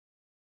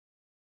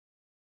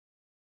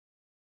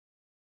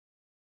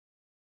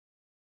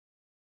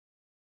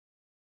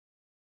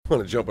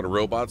Want to jump in a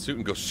robot suit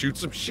and go shoot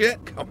some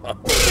shit? Come on.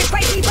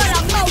 Crazy, but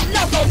I'm no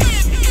loco.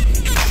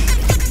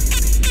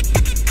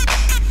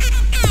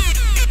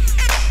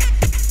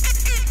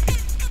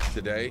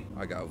 Today,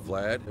 I got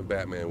Vlad and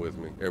Batman with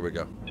me. Here we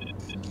go.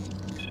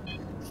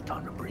 It's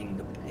time to bring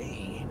the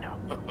pain.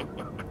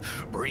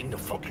 Bring the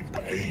fucking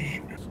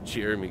pain.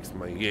 Cheer makes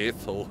my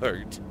asshole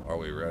hurt. Are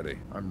we ready?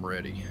 I'm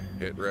ready.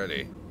 Hit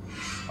ready.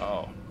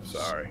 Oh,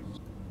 sorry.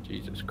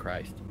 Jesus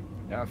Christ.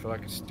 Now I feel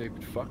like a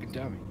stupid fucking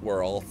dummy.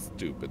 We're all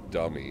stupid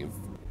dummies.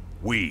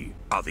 We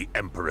are the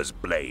Emperor's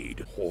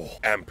Blade. Oh,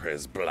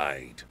 Emperor's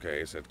Blade.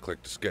 Okay, I said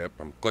click to skip.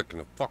 I'm clicking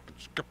the fucking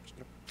skip.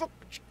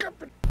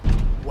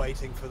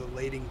 Waiting for the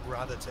leading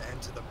brother to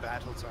enter the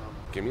battle zone.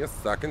 Give me a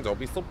second, don't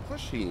be so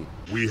pushy.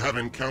 We have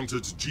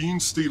encountered Gene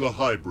Stealer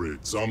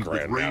hybrids armed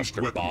with ranged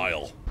Grandmaster weapons.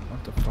 Bile.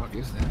 What the fuck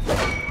is this?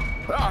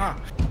 Ah!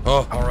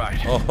 Oh, All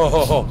right.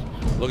 Oh,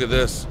 look at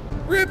this.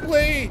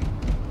 Ripley!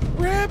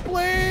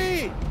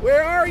 Ripley!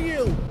 Where are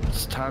you?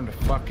 It's time to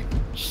fucking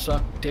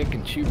suck dick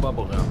and chew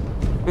bubblegum.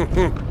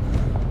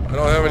 I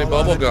don't have any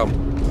bubble gum.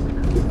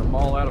 I'm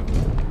all out of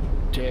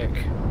dick.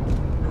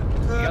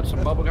 You got some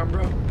bubblegum,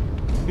 bro?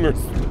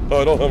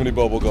 I don't have any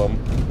bubble gum.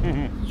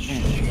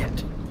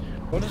 Shit.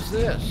 What is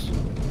this?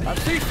 I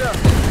see stuff!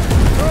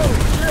 Oh,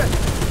 shit!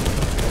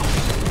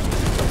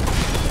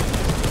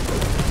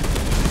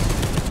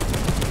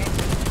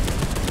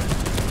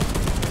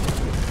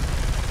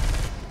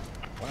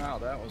 Wow,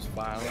 that was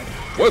violent.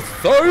 West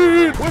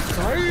side! What's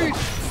side?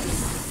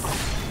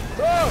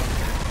 Oh!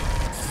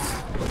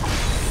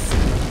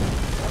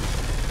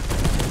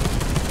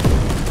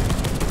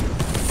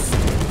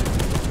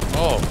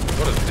 Oh,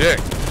 what a dick.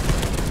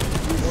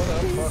 What a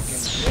fucking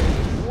dick.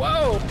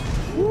 Whoa!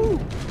 Woo!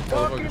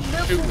 Fucking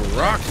nipple! Shooting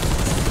rocks.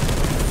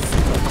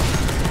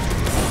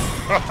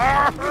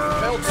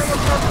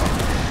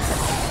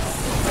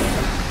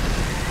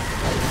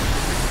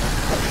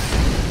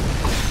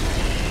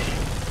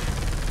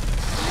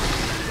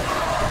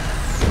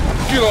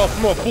 Get off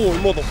my boy,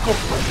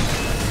 motherfucker!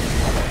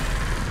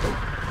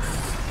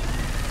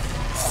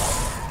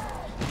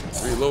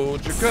 Reload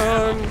your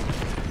gun.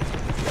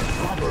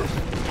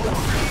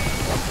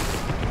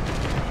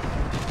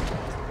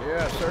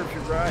 Yeah, serves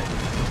you right.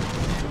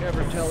 You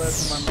never tell that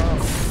to my mom.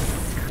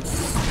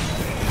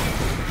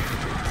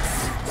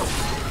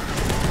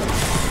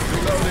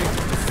 Reloading.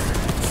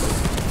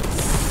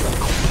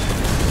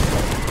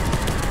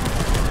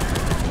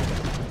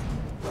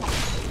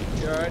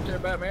 You alright there,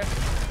 Batman?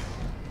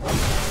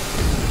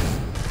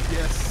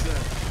 Yes, sir.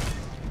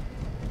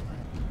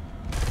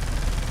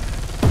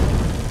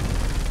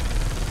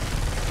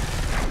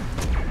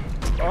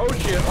 Oh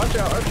shit, watch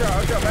out, watch out,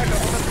 watch out, back up on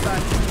the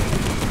side.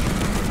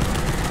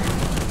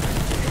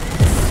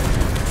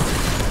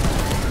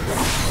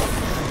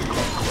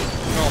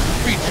 I'll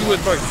beat you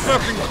with my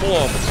fucking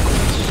club.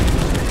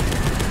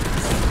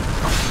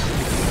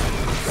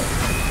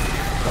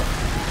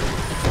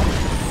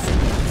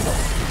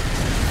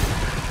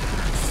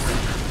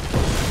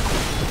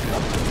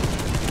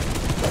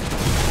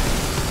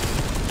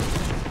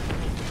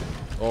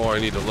 Oh, I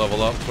need to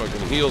level up so I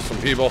can heal some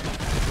people.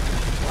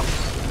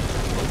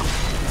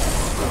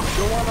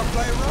 You wanna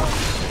play rough?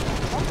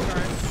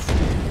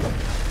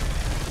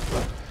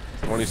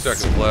 Okay. 20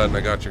 seconds, Vlad, and I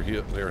got your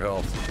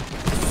health.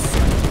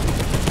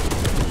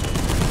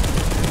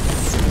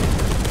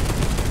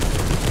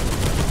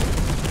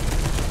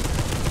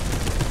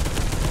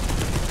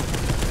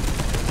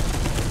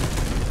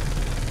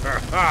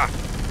 Ha!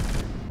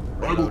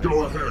 I will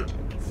go ahead.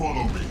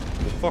 Follow me.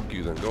 Well, fuck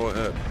you then. Go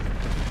ahead.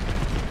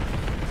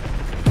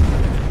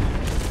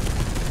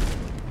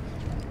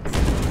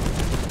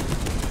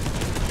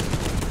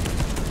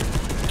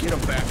 Get him,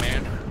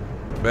 Batman.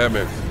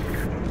 Batman.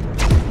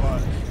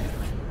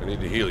 I need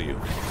to heal you.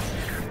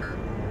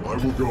 I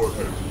will go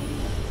ahead.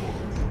 Follow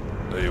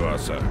me. There you are,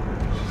 sir.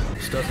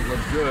 This doesn't look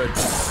good.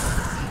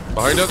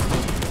 Behind us?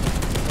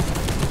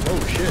 Oh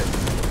shit.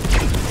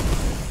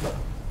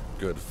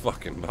 Good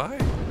fucking bye.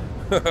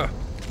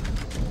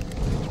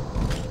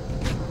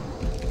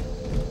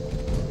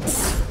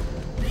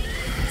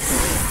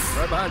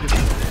 Right behind you.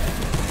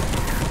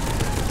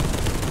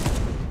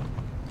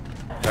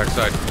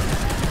 Backside.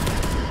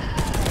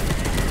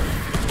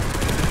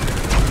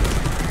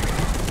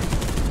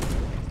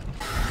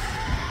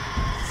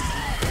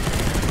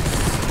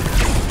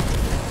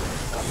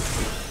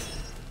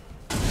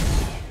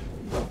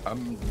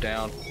 I'm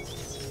down.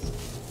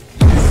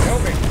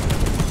 Help me.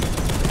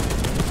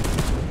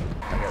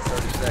 I got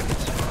 30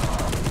 seconds.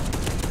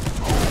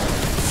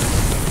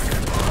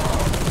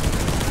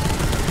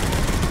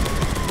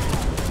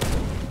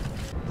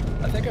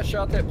 I think I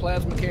shot that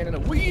plasma cannon a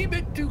wee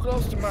bit too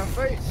close to my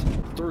face.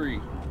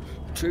 3,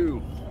 2,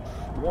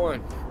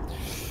 1.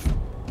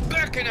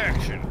 Back in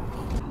action.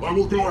 I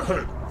will go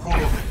ahead.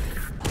 Follow me.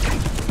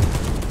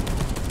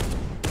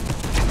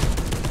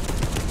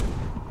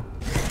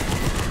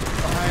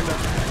 Behind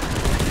us.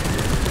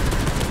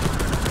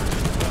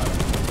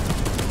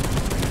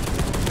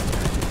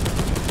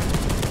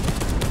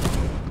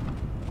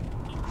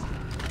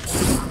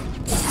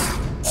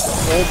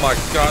 Oh my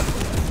god.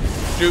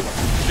 Shoot,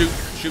 shoot,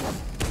 shoot.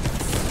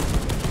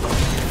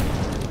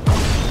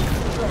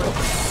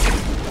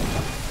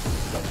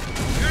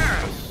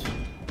 Yes!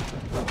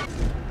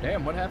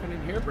 Damn, what happened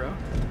in here, bro?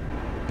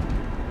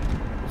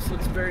 This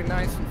looks very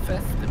nice and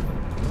festive.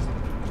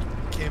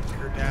 Kim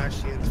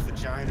Kardashian's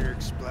vagina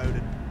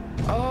exploded.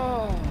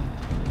 Oh.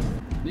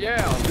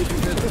 Yeah.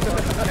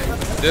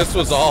 This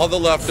was all the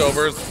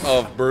leftovers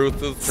of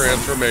Bruce's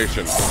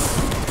transformation.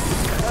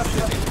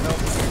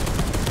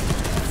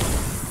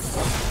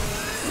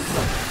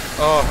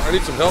 Oh, I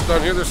need some help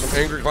down here. There's some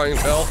angry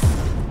clientele.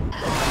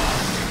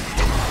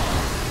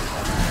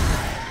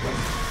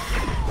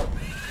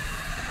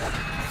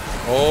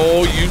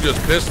 Oh, you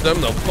just pissed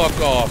them the fuck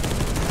off.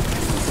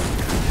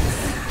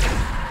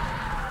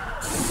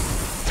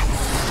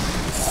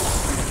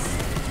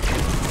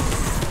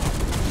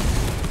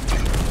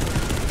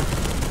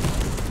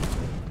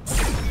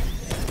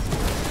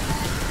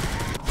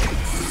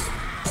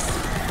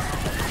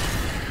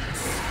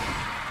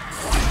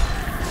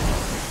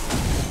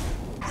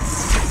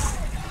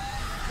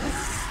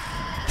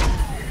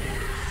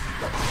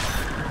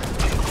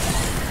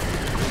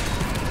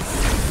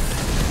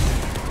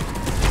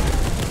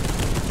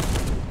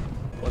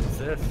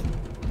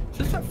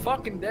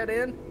 Fucking dead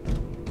end.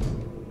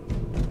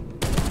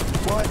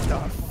 What the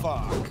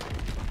fuck?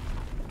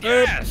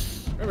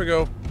 Yes! There we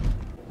go.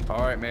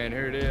 Alright, man,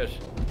 here it is.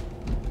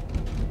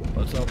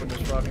 Let's open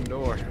this fucking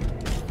door.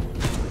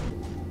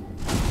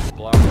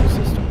 Block the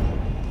system.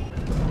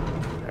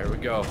 There we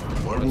go.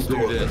 Let's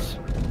do this.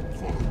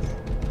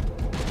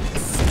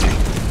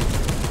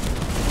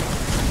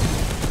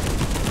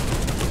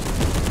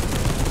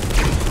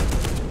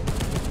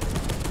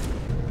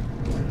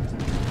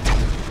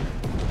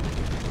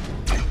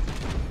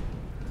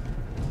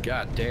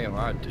 God damn,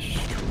 I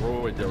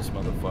destroyed those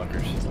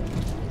motherfuckers.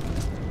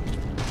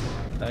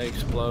 They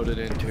exploded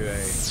into a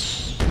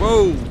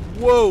Whoa,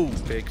 whoa.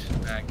 big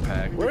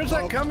backpack. Where's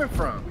that coming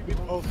from? We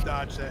both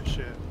dodged that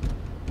shit.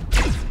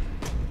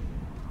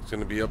 It's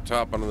gonna be up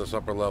top on this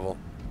upper level.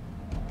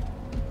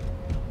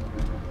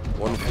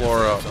 One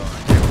floor up.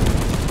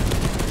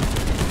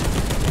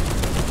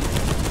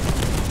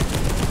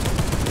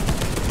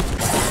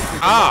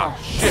 Ah,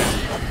 shit.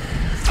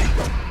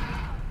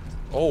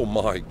 Oh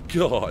my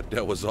god,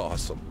 that was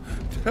awesome.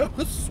 That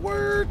was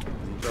sweet.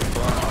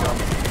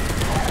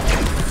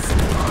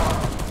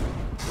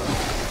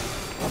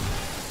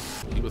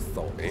 He was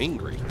so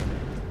angry.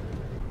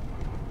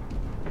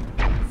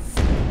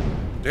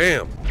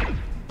 Damn.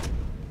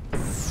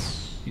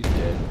 He's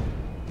dead.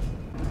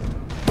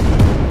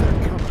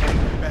 They're coming on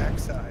your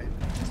backside.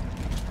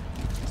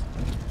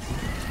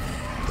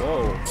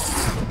 Whoa.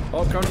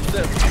 Oh, come to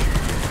step.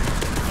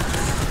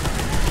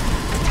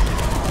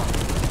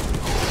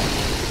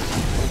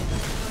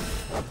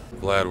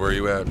 Vlad, where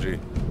you at, G?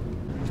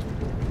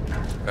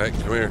 Hey,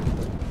 come here.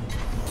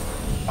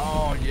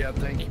 Oh, yeah,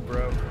 thank you,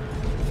 bro.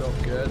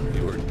 Felt good.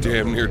 You were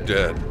damn near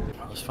dead.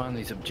 Let's find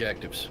these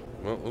objectives.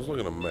 Well, let's look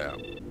at a map.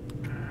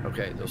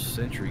 Okay, those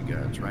sentry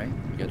guns, right?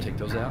 You gotta take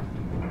those out?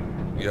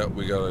 Yeah,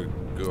 we gotta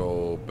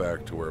go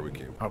back to where we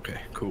came. Okay,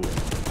 cool. I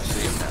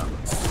see them now.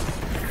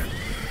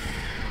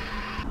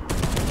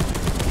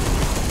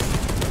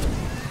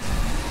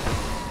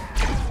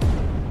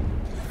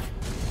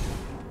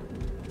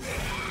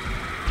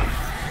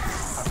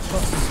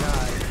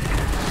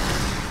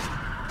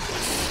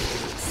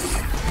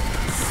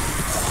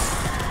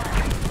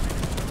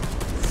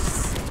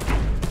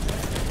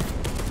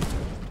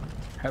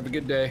 Have a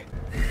good day.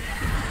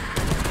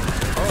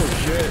 Oh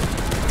shit.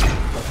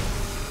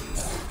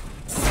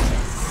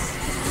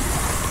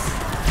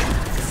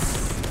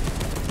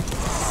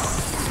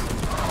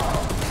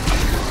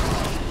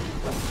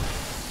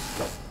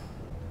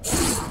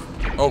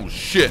 Oh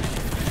shit.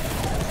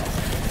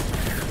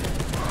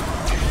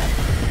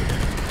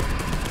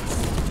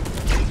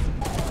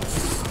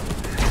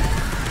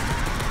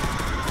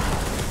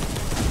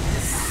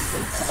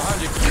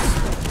 Behind you.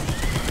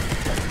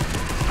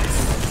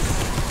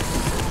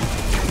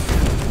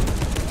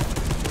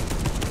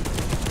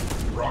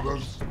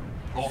 Brothers,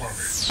 follow me.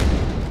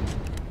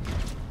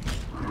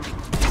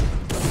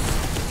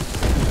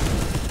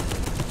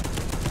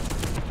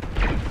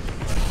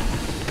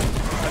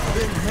 I've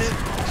been hit.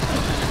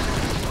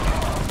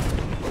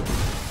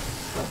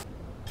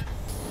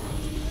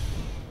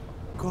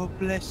 God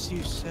bless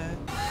you, sir.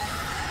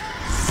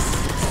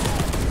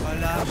 I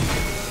love you.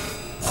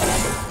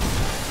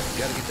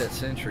 Gotta get that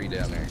sentry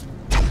down there.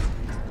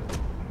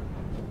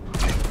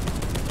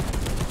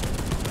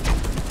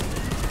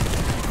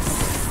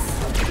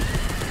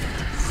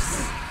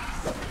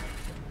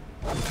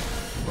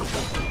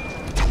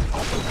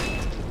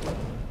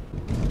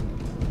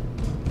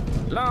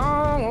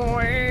 Long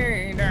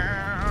way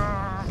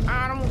down.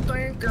 I don't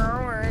think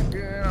I'll make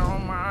it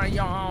on my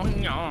yawn.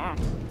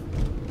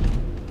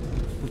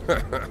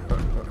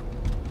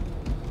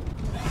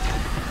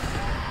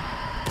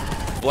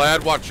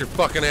 Vlad, watch your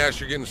fucking ass.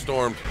 You're getting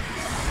stormed.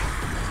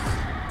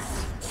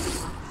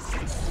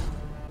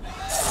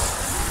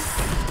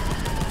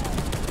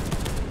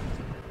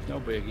 No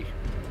biggie.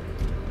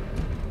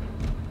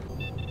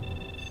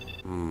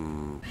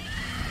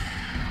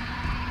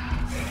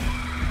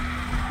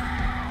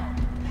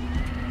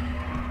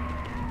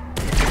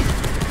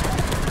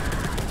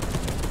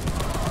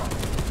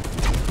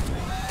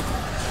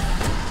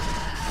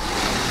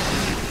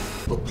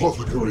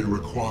 apothecary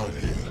required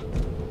here.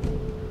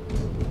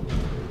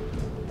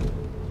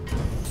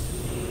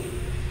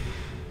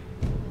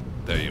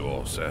 There you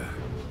are, sir.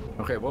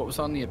 Okay, what was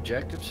on the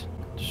objectives?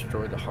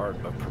 Destroy the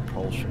heart of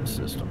propulsion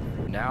system.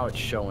 Now it's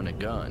showing a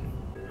gun.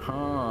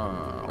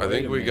 Huh. I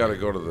think we gotta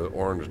go to the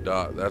orange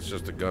dot. That's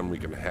just a gun we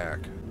can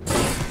hack.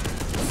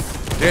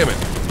 Damn it!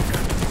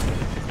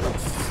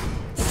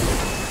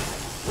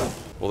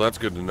 Well, that's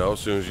good to know. As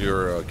soon as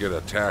you get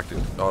attacked,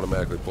 it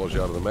automatically pulls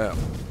you out of the map.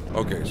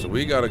 Okay, so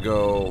we gotta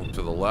go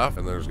to the left,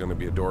 and there's gonna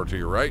be a door to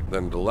your right,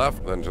 then to the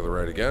left, then to the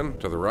right again,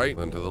 to the right,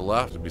 then to the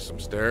left. There'll be some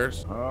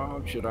stairs.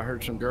 Oh, shit, I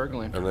heard some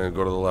gurgling. And then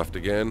go to the left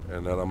again,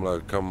 and then I'm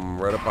gonna come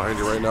right up behind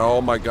you right now.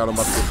 Oh my god, I'm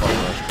about to get fucking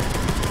rushed.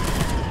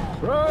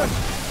 Run!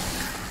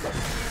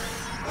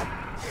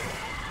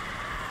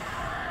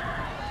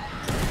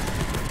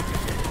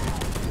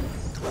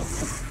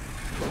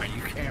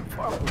 You can't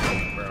fuck with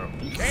me, bro.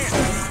 You can't.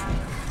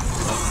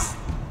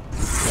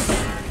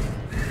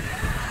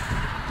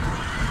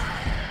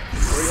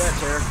 Where you at,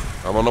 Sarah?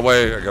 I'm on the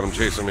way. I got him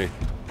chasing me.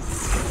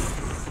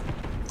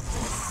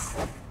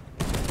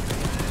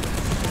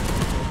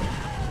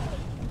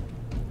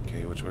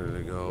 Okay, which way did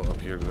they go? Up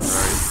here to the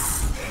right.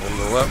 And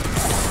the left.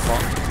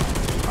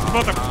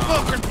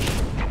 Motherfucker!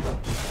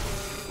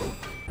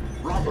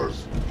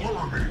 Brothers,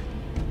 follow me.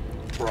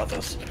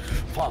 Brothers,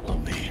 follow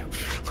me.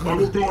 I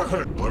will go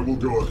ahead. I will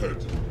go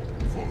ahead.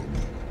 Follow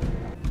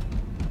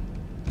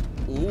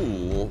me.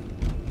 Ooh.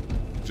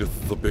 Just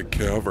the big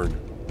cavern.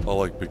 I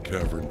like big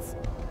caverns.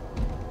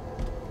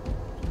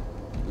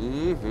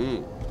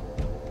 Mm-hmm.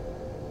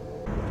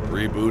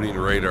 Rebooting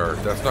radar.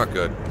 That's not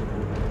good.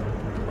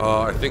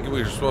 I think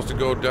we were supposed to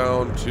go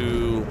down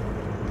to...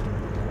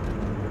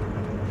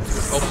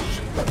 Oh,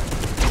 shit.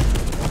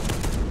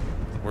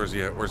 Where's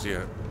he at? Where's he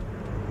at?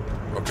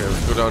 Okay,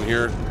 let's go down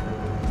here.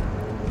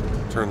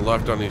 Turn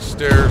left on these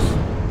stairs.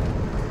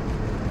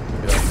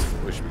 Yeah,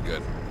 we should be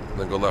good. And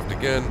then go left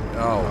again.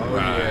 Oh,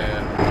 right.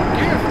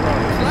 Yeah.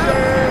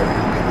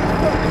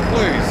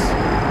 Please.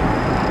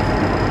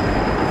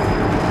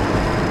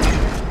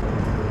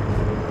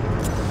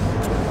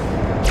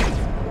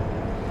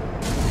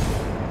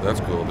 That's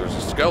cool. There's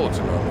a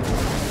skeleton on it.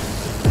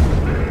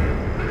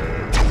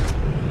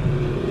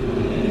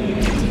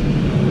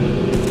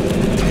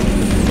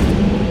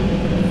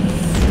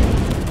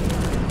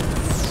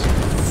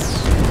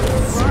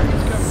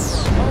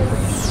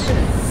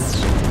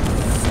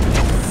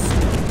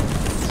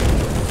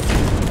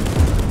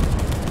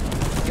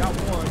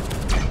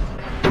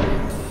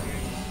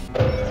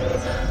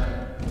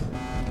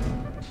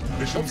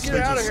 Mission get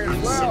out of here,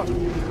 it's loud.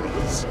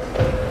 brothers.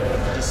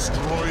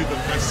 Destroy the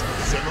nest of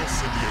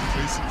Xenos and the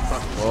adjacent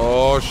factories.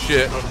 Oh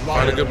shit.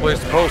 Find a good place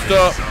to post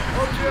up.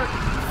 Oh shit!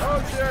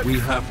 Oh shit! We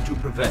have to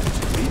prevent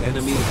the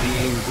enemy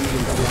being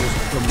reinforced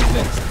from the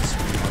nests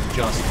we have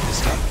just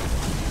discovered.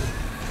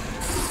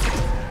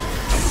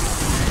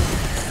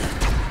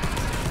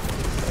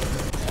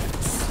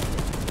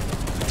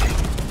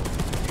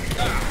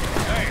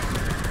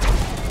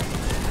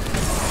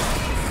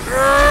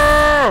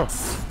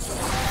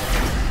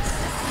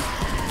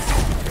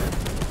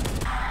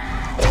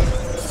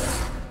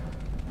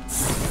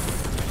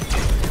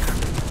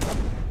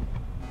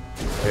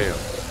 Damn.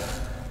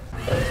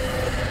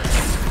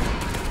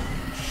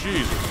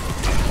 Jesus.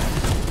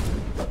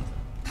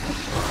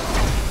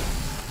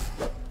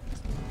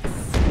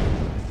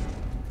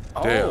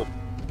 Damn.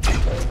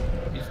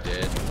 He's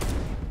dead.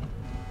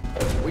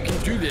 We can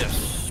do this,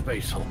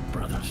 Space Hulk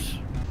brothers.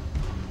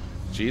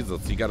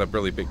 Jesus, you got a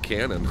really big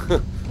cannon.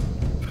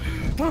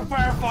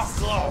 Prepare for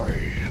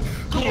glory.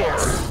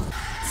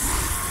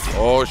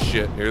 Oh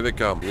shit, here they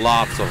come.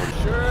 Lots of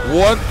them.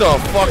 What the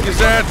fuck is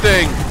that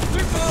thing?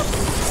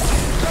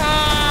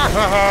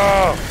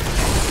 Ah!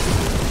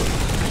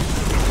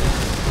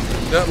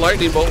 That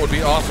lightning bolt would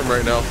be awesome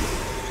right now.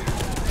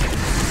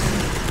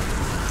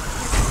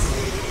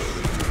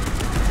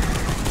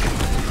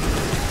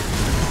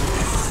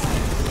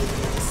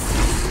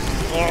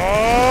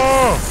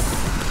 Oh!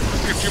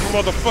 Get you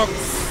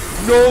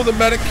motherfucker. No, the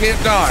medic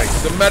can't die.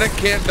 The medic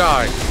can't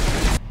die.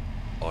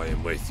 I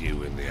am with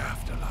you in the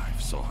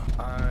afterlife, son.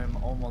 I'm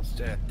almost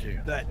dead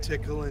too. That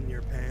tickle in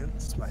your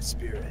pants, my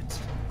spirit.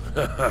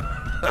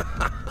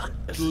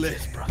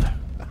 Live, brother.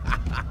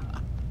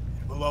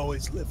 It will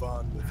always live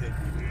on within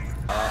you.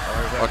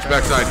 Watch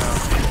backside.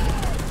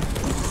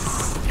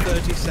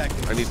 30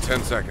 seconds. I need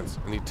 10 seconds.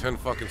 I need 10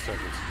 fucking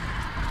seconds.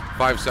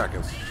 5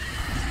 seconds.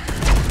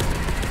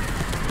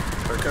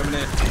 They're coming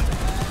in.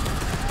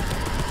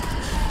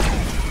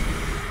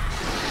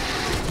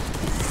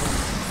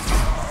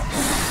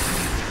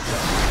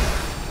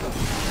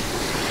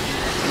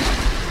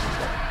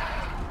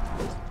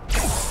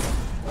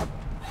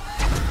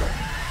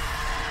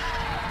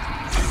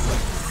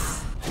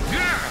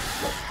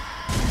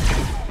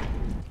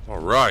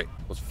 Right,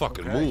 let's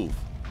fucking move.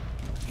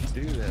 Let's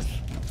do this.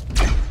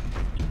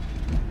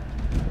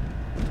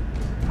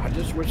 I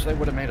just wish they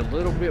would have made a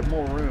little bit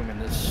more room in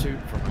this suit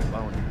for my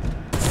boner.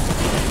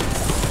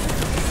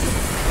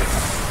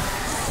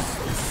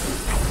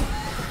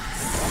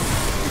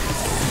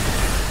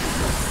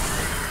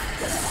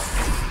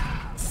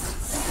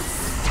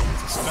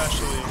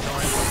 especially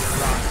annoying when they're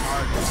rock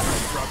hard and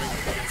start rubbing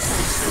against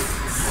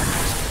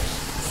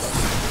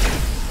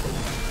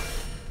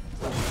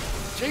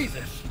the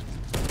Jesus.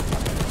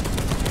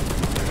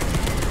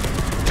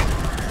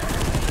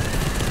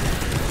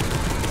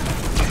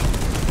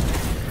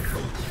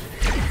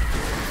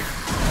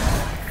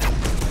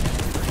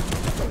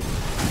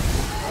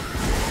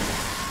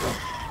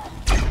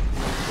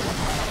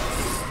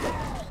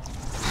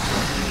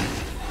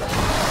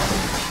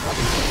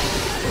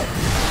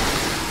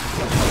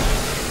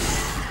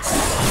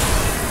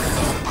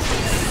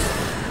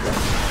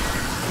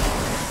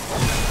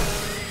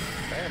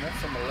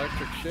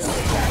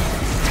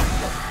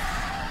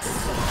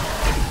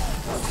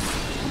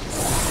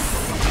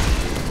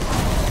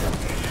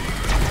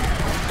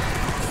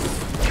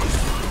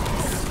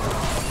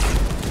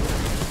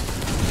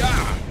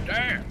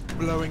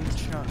 blowing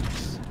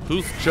chunks.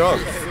 Who's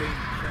Chunks?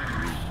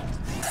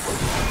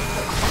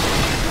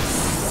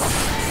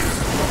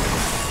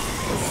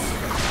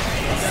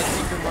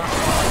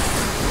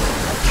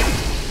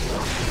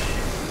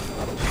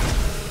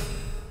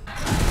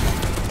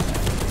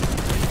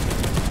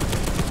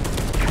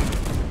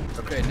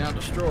 Okay, now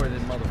destroy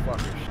them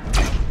motherfuckers.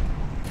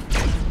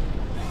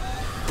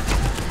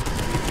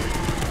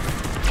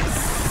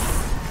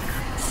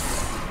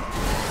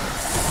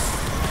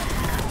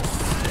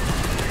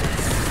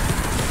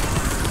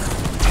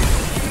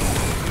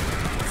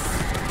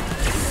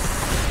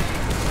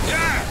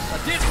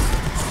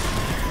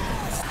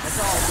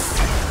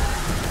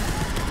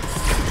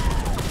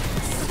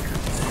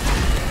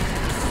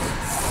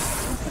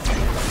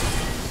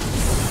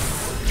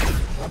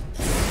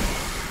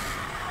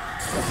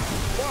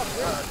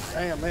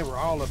 Damn, they were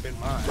all up in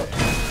mine.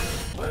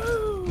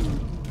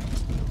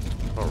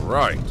 All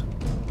right.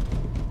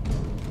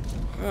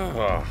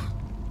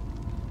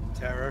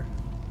 Terror.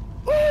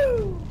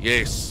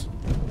 Yes.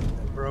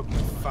 I broke my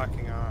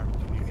fucking arm.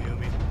 Can you hear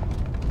me?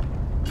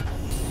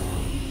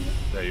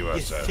 There you are,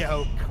 You're sir.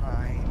 so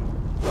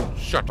kind.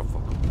 Shut the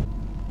fuck up.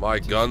 My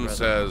gun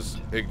says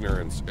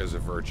ignorance is a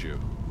virtue.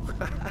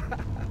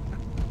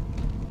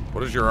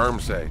 What does your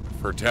arm say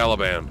for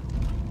Taliban?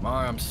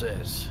 My arm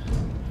says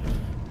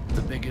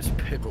the biggest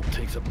pickle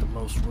takes up the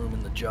most room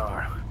in the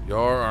jar.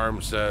 Your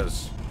arm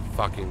says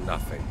fucking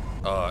nothing.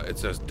 It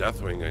says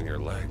Deathwing on your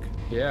leg.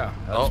 Yeah,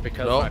 that's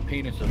because my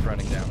penis is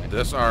running down it.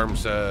 This arm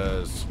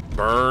says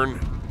burn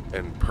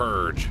and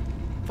purge.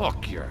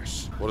 Fuck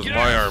yours. What does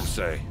my arm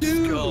say?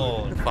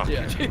 Dude. Fuck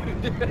Yeah.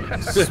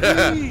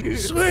 Sweet!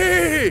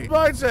 Sweet!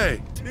 Mine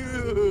say?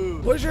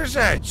 Dude. What does yours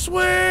say?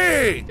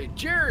 Sweet! Hey,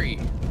 Jerry,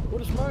 what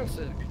does mine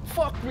say?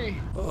 Fuck me.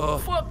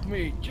 Fuck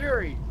me,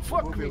 Jerry.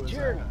 Fuck me,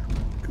 Jerry.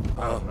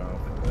 I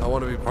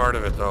want to be part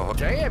of it though.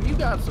 Damn, you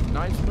got some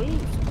nice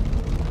moves.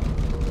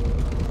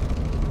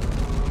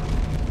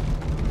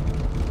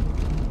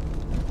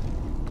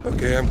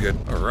 Okay, I'm good.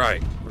 All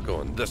right, we're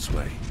going this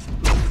way.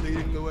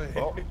 Leading the way.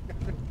 Oh,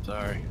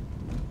 sorry.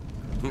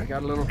 I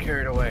got a little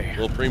carried away.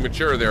 A little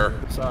premature there.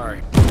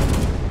 Sorry.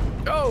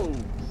 Oh!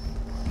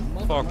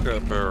 Fuck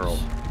that barrel.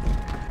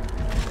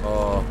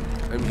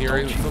 I'm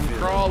hearing some I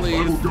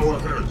crawlies. will go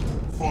ahead.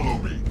 Follow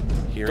me.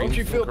 Hearing Don't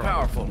you some feel crawlies.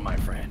 powerful, my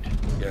friend?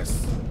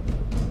 Yes.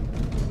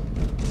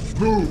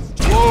 Move.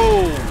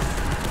 Whoa!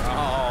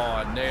 Oh,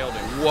 I nailed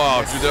it.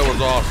 Wow, dude, that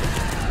was awesome.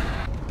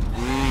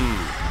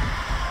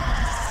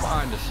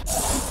 Behind us.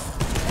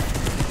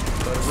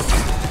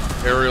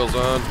 Aerial's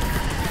on.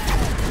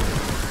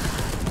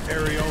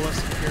 Areola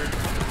secured.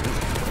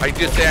 I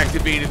just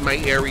activated my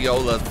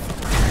areola.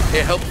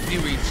 It helps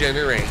you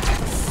regenerate.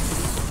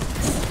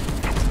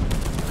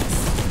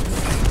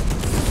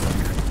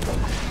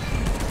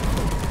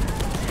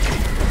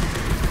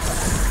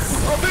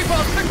 Oh, big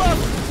boss, big boss!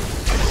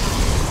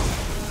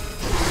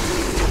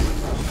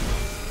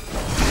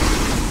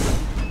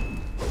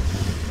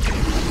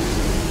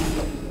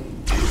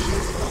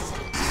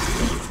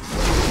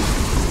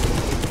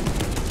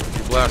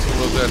 Keep blasting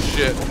with that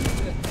shit.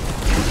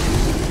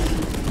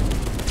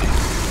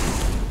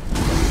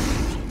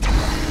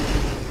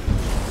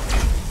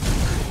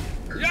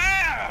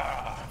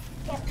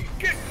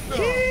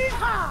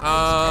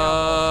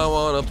 I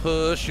wanna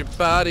push your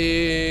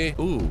body.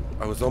 Ooh,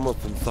 I was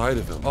almost inside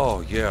of him.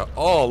 Oh, yeah.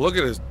 Oh, look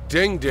at his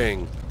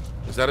ding-ding.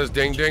 Is that his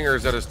ding-ding or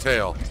is that his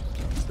tail?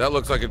 That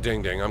looks like a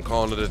ding-ding. I'm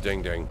calling it a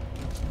ding-ding.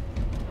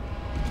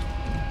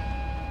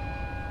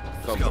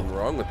 Something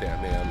wrong with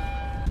that, man.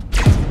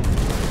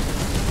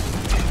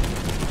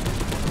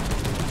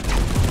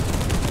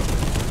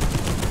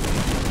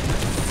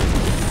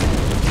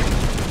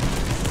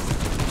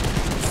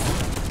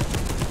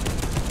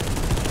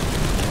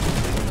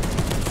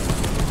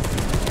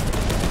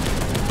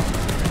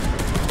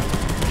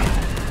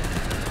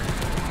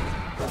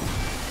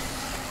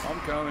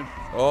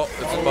 Oh,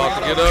 it's about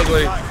to get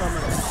ugly. A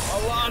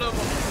lot of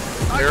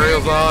them.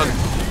 Aerial's on.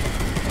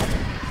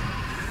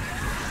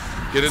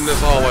 Get in this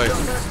hallway.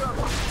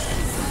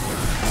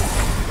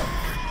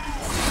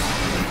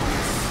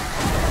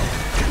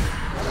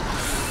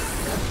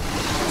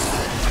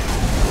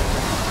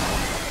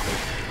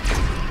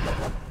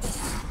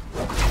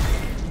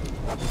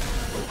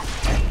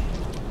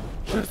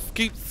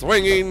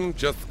 swinging,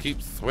 just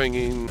keep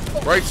swinging.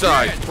 Right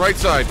side, right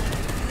side.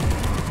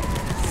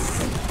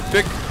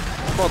 Big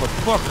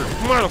motherfucker,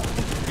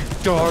 motherfucker,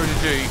 you die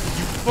today. You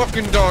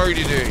fucking die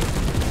today.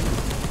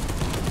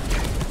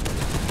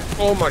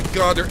 Oh my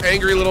god, they're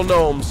angry little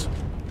gnomes.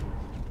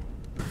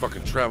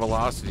 Fucking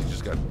Travelocity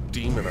just got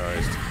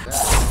demonized.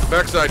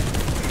 Backside.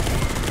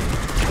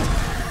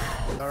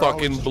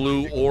 Fucking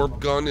blue orb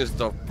gun is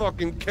the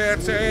fucking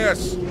cat's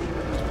ass.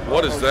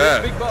 What is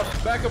that? Big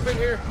boss, back up in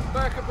here.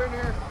 Back up in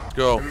here.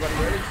 Go. Everybody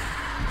ready?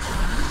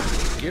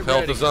 Get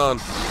Health ready. is on.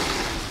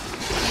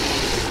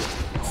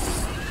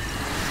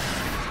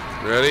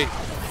 Ready?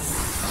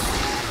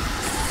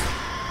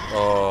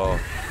 Oh.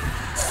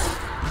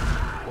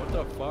 What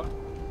the fuck?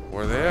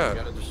 Where are they We at?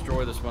 gotta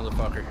destroy this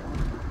motherfucker.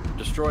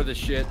 Destroy this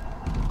shit.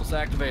 Let's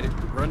activate it.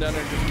 Run down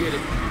there and just get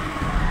it.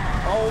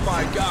 Oh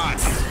my god.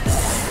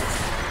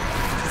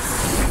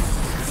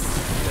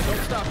 Yeah,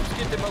 don't stop. Just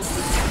get them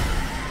open.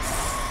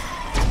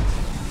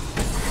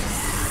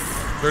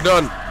 They're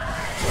done.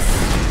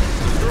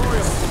 Destroy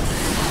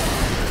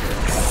them.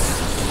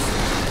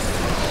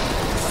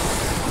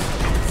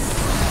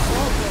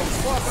 What the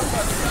fuck? I'm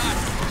about to die.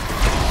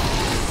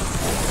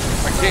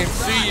 I can't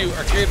see you.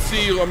 I can't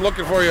see you. I'm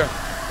looking for you. Right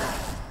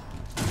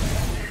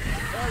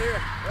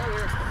here. Right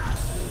here.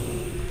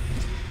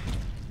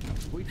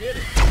 We did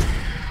it.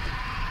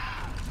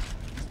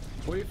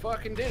 We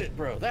fucking did it,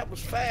 bro. That was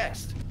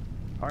fast.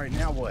 All right,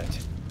 now what?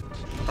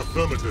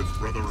 Affirmative,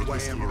 brother of the Wham,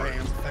 Slurry.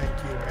 bam,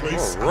 thank you. Man.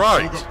 Place All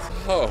right. and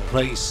Oh.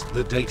 Place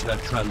the data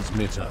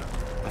transmitter.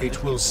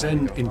 It will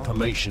send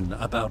information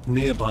about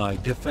nearby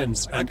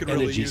defense and could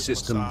really energy use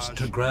systems massage.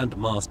 to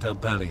Grandmaster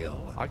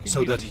Belial, I can so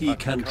use that the he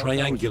can fucking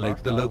triangulate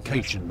the controls.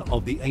 location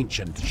of the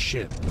ancient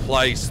ship.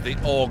 Place the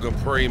Olga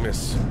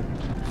Primus.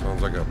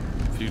 Sounds like a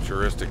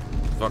futuristic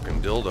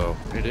fucking dildo.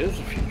 It is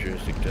a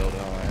futuristic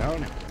dildo, I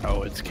own it.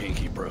 Oh, it's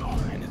kinky, bro,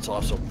 and it's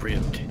also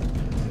ripped.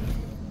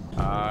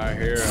 I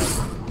hear him.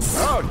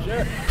 Oh,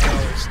 shit.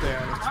 Oh, it's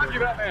down. It's Roger,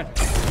 down.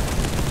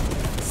 Batman.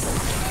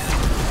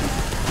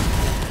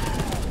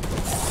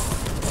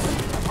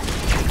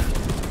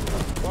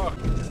 Fuck.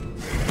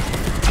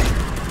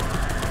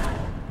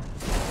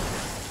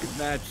 Good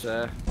night,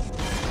 sir.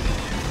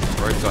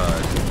 Right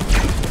side.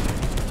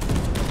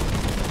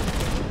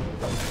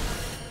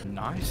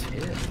 Nice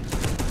hit.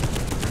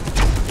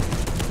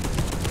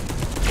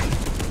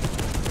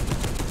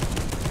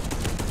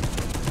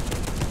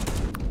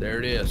 There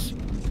it is.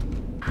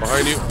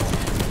 Behind you.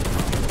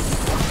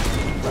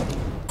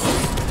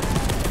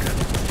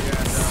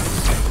 Yeah, it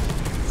does.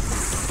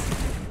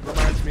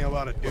 Reminds me a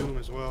lot of Doom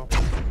as well.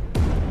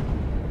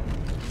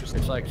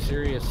 It's like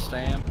Serious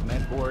Sam,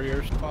 Mech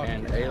Warriors,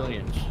 and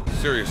Aliens.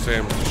 Serious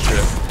Sam is the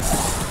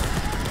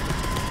shit.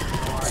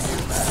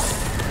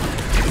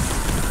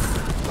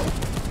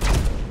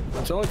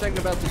 It's the only thing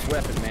about this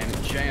weapon, man,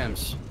 it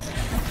jams.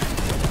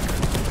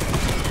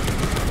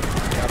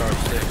 Got our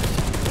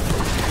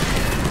 6.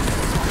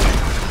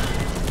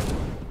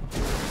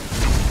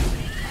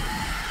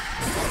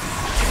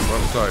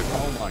 Left side.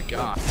 Oh my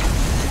god.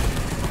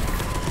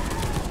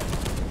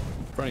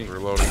 Frank,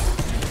 Reloading.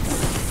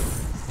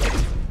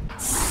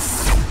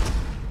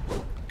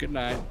 good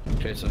night.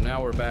 Okay, so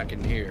now we're back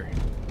in here.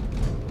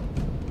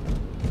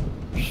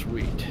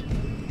 Sweet.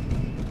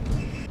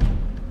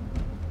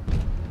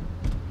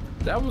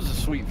 That was a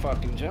sweet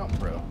fucking jump,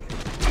 bro.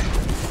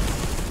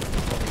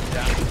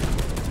 Down.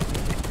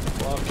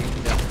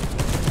 Fucking down.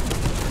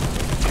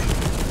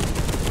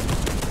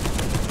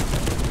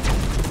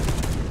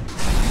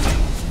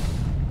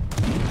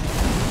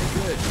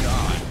 Good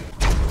God.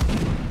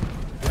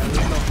 Yeah,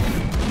 there's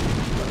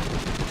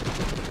nothing.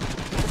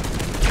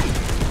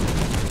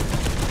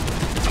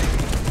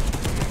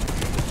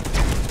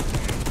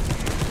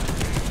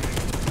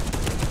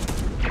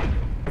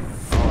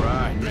 All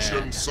right, Mission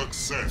man.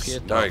 success.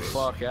 Get the Nice.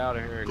 fuck out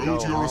of here and Go go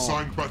to your home.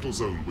 assigned battle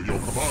zone with your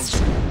commands.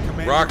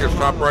 Commander Rockets,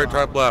 top Malone. right,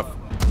 top left.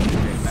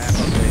 Okay, map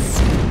update.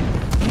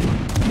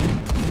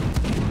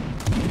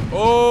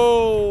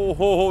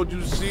 Oh, did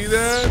you see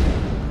that?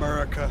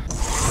 America.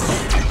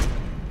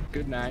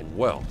 Good night.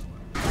 Well,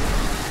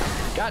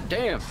 God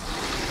damn.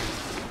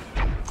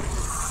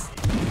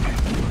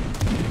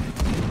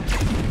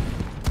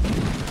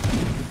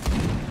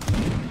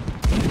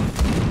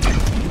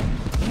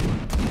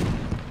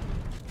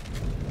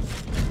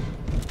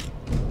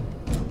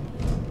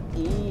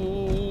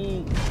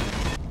 Ooh.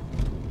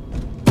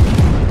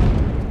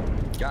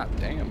 God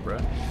damn, bro.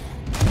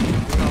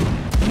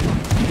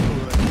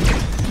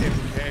 Kim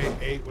K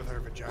ate with her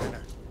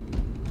vagina.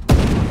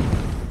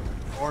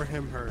 Or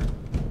him, her.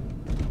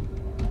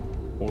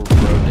 Or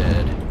bro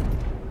dead.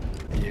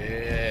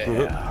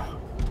 Yeah.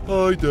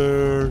 hi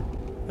there.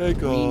 Hey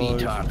Weenie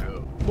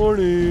taco.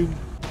 Morning.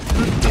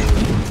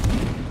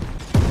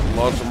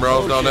 Launch some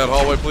rounds down that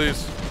hallway,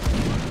 please.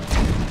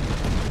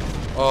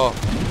 Oh,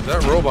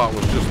 that robot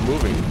was just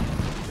moving.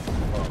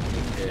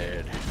 Fucking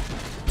dead.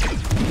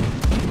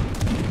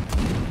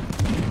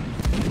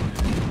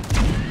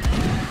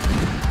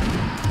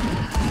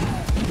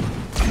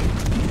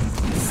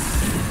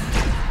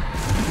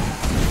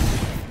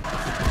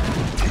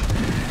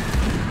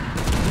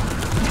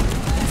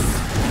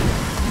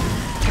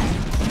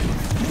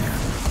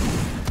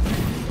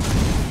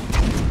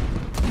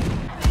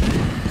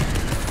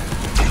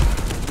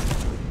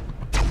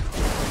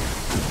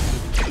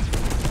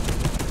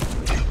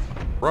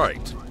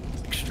 right.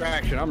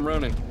 Extraction, I'm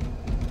running.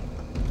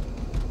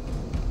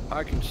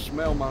 I can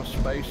smell my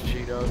space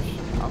Cheetos.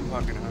 I'm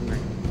fucking hungry.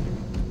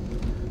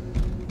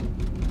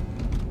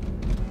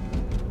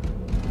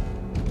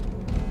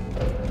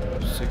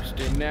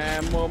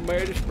 $69 more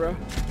meters, bro.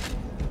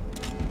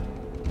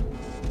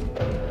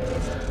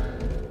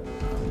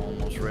 I'm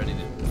almost ready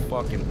to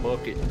fucking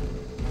book it.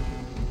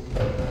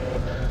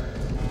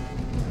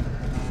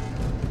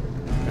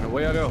 And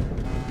away I go.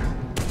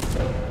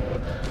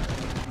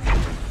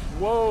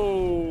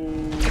 Whoa!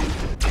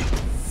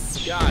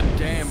 God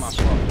damn, I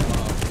fucked him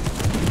up.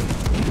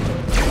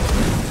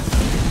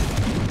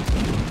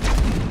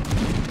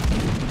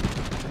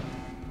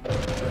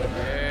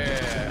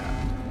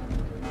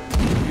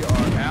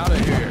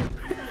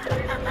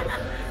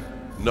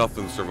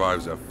 Nothing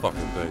survives that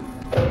fucking thing.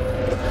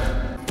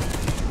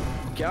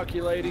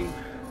 Calculating.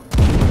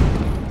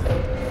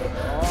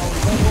 Oh,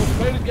 we've almost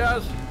made it,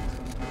 guys. Here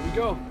we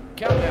go.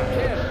 Countdown.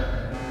 10,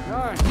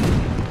 9,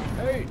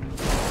 8,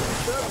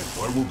 7,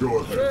 I will go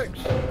ahead.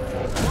 6,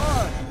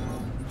 5,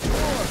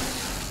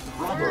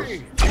 4,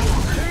 3, 2,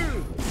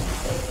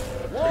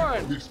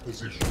 1, This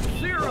position.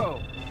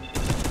 0.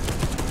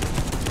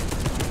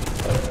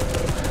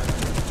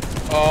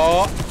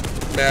 Oh,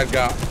 Mad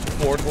got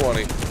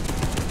 420.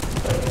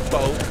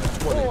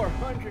 420.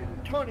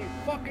 420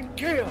 fucking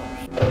kills.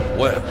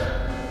 Well,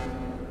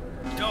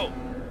 Dope.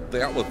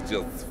 that was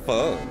just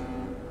fun.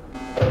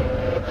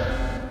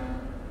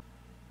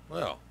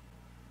 Well,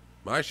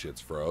 my shit's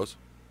froze.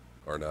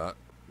 Or not.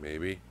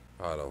 Maybe.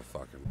 I don't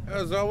fucking.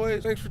 As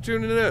always, thanks for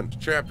tuning in to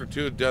Chapter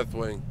 2 of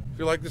Deathwing. If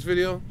you like this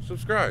video,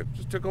 subscribe.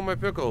 Just tickle my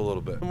pickle a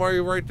little bit. And while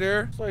you're right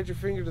there, slide your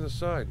finger to the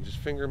side and just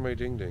finger my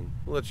ding ding.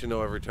 I'll let you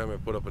know every time I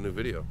put up a new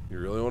video. You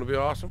really want to be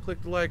awesome?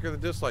 Click the like or the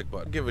dislike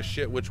button. Give a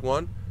shit which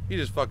one. You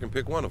just fucking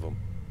pick one of them.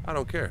 I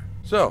don't care.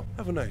 So,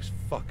 have a nice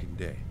fucking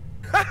day.